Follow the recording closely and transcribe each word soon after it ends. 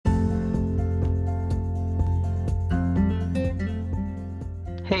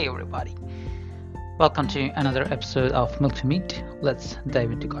Hey everybody, welcome to another episode of Milk to Meat. Let's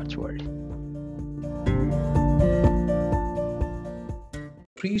dive into God's Word.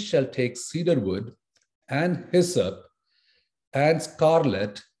 Priest shall take cedar wood and hyssop and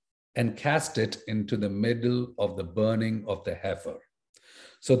scarlet and cast it into the middle of the burning of the heifer.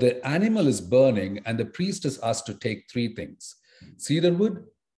 So the animal is burning and the priest is asked to take three things: cedar wood,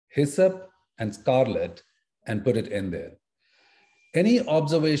 hyssop, and scarlet, and put it in there. Any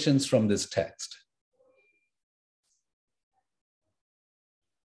observations from this text?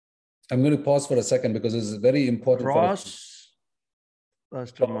 I'm going to pause for a second because this is very important. Cross,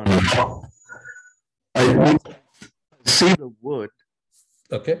 Pastor Manu. I see the wood.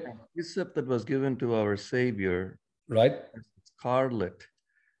 Okay. Hyssop that was given to our Savior. Right. Scarlet.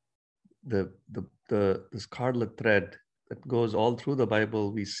 The scarlet thread that goes all through the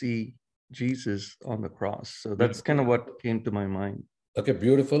Bible. We see Jesus on the cross. So that's kind of what came to my mind. Okay,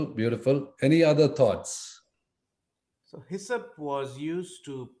 beautiful, beautiful. Any other thoughts? So hyssop was used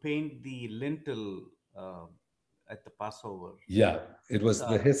to paint the lintel at the Passover. Yeah, it was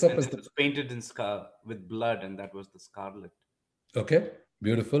the hyssop. It was painted in with blood, and that was the scarlet. Okay,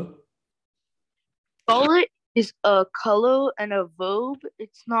 beautiful. Scarlet is a color and a verb.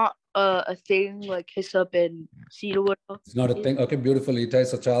 It's not a thing like hyssop and cedar wood. It's not a thing. Okay, beautiful, Itai.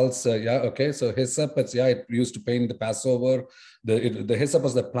 So Charles, okay. So hyssop, it used to paint the Passover. The hyssop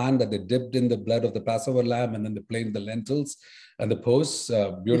was the plant that they dipped in the blood of the Passover lamb, and then they planed the lentils and the posts.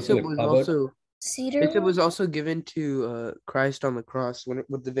 Beautifully covered. Hyssop was also given to Christ on the cross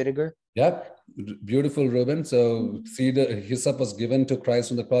with the vinegar. Yeah, beautiful, Reuben. So hyssop was given to Christ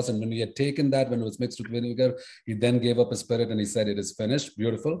on the cross, and when he had taken that, when it was mixed with vinegar, he then gave up his spirit and he said, "It is finished."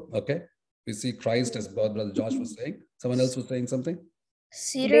 Beautiful. Okay, we see Christ, as Brother Josh was saying. Someone else was saying something.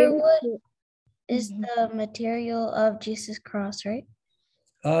 Cedar wood is the material of Jesus' cross, right?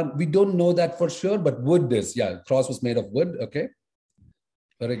 We don't know that for sure, but wood is. Yeah, cross was made of wood. Okay,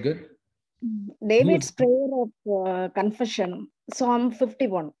 very good. David's prayer of confession, Psalm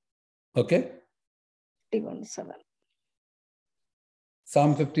 51. Okay. 51:7.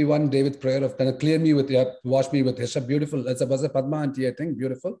 Psalm 51, David's prayer of clear me with wash me with hyssop. Beautiful. That's a Padma auntie, I think.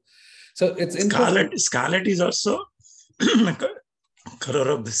 Beautiful. So it's interesting. Scarlet is also color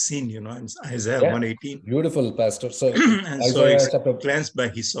of the sin, in Isaiah 118. Beautiful, Pastor. So and Isaiah so it's cleansed by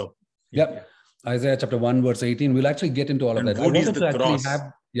hyssop. Yep. Isaiah chapter 1, verse 18. We'll actually get into all of that.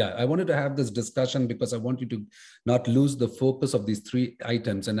 I wanted to have this discussion because I want you to not lose the focus of these three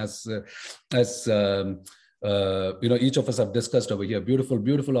items. And as each of us have discussed over here,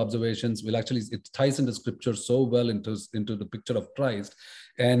 beautiful observations. It ties into scripture so well into the picture of Christ.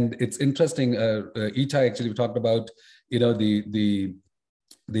 And it's interesting. Itai actually talked about,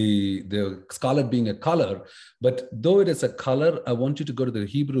 the scarlet being a color, but though it is a color, I want you to go to the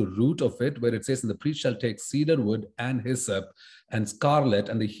Hebrew root of it, where it says, "And the priest shall take cedar wood and hyssop and scarlet,"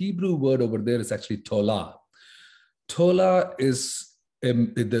 and the Hebrew word over there is actually tola. Tola is,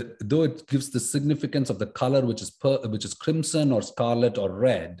 though it gives the significance of the color, which is crimson or scarlet or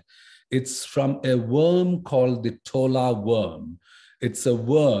red, it's from a worm called the tola worm. It's a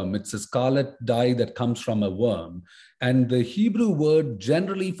worm. It's a scarlet dye that comes from a worm. And the Hebrew word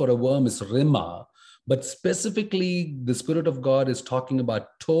generally for a worm is rima, but specifically the Spirit of God is talking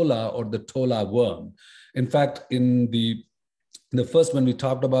about tola or the tola worm. In fact, in the first, when we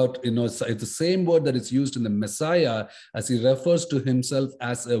talked about, it's the same word that is used in the Messiah as he refers to himself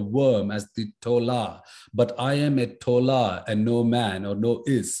as a worm, as the tola. But I am a tola and no man, or no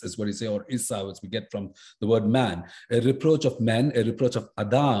is what he say, or isa, which we get from the word man. A reproach of men, a reproach of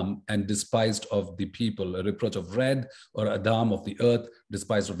Adam, and despised of the people. A reproach of red, or Adam of the earth,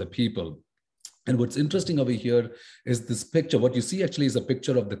 despised of the people. And what's interesting over here is this picture. What you see actually is a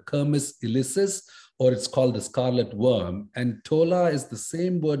picture of the Kermes illicis, or it's called the scarlet worm. And tola is the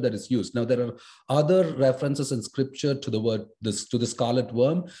same word that is used. Now, there are other references in scripture to the scarlet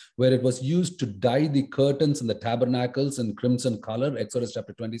worm, where it was used to dye the curtains in the tabernacles in crimson color, Exodus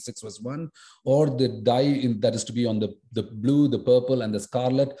chapter 26, verse 1, or the dye that is to be on the blue, the purple, and the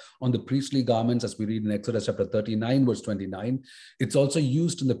scarlet on the priestly garments, as we read in Exodus chapter 39, verse 29. It's also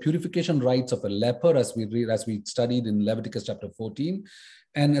used in the purification rites of a leper, as we studied in Leviticus chapter 14.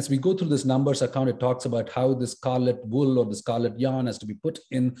 And as we go through this Numbers account, it talks about how the scarlet wool or the scarlet yarn has to be put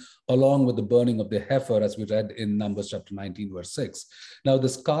in along with the burning of the heifer, as we read in Numbers chapter 19, verse 6. Now, the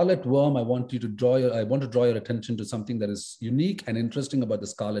scarlet worm, I want to draw your attention to something that is unique and interesting about the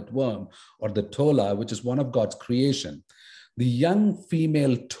scarlet worm, or the tola, which is one of God's creation. The young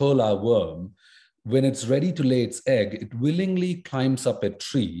female tola worm, when it's ready to lay its egg, it willingly climbs up a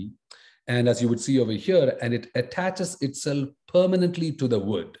tree And as you would see over here, and it attaches itself permanently to the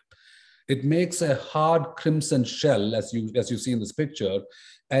wood. It makes a hard crimson shell, as you see in this picture.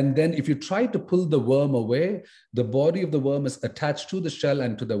 And then if you try to pull the worm away, the body of the worm is attached to the shell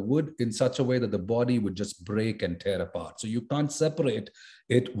and to the wood in such a way that the body would just break and tear apart. So you can't separate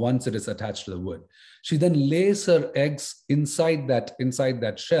it once it is attached to the wood. She then lays her eggs inside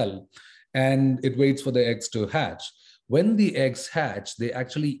that shell, and it waits for the eggs to hatch. When the eggs hatch, they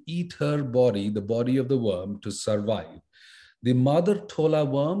actually eat her body, the body of the worm, to survive. The mother Tola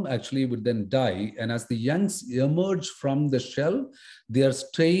worm actually would then die, and as the youngs emerge from the shell, they are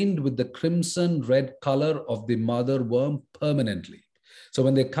stained with the crimson red color of the mother worm permanently. So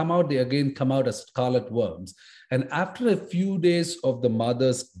when they come out, they again come out as scarlet worms. And after a few days of the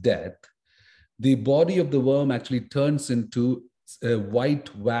mother's death, the body of the worm actually turns into a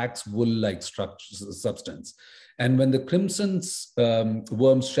white wax wool-like substance. And when the crimson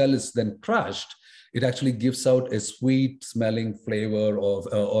worm's shell is then crushed, it actually gives out a sweet smelling flavor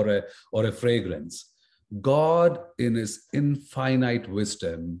or a fragrance. God, in his infinite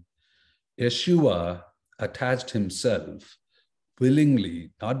wisdom, Yeshua attached himself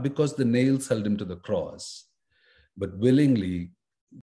willingly, not because the nails held him to the cross, but willingly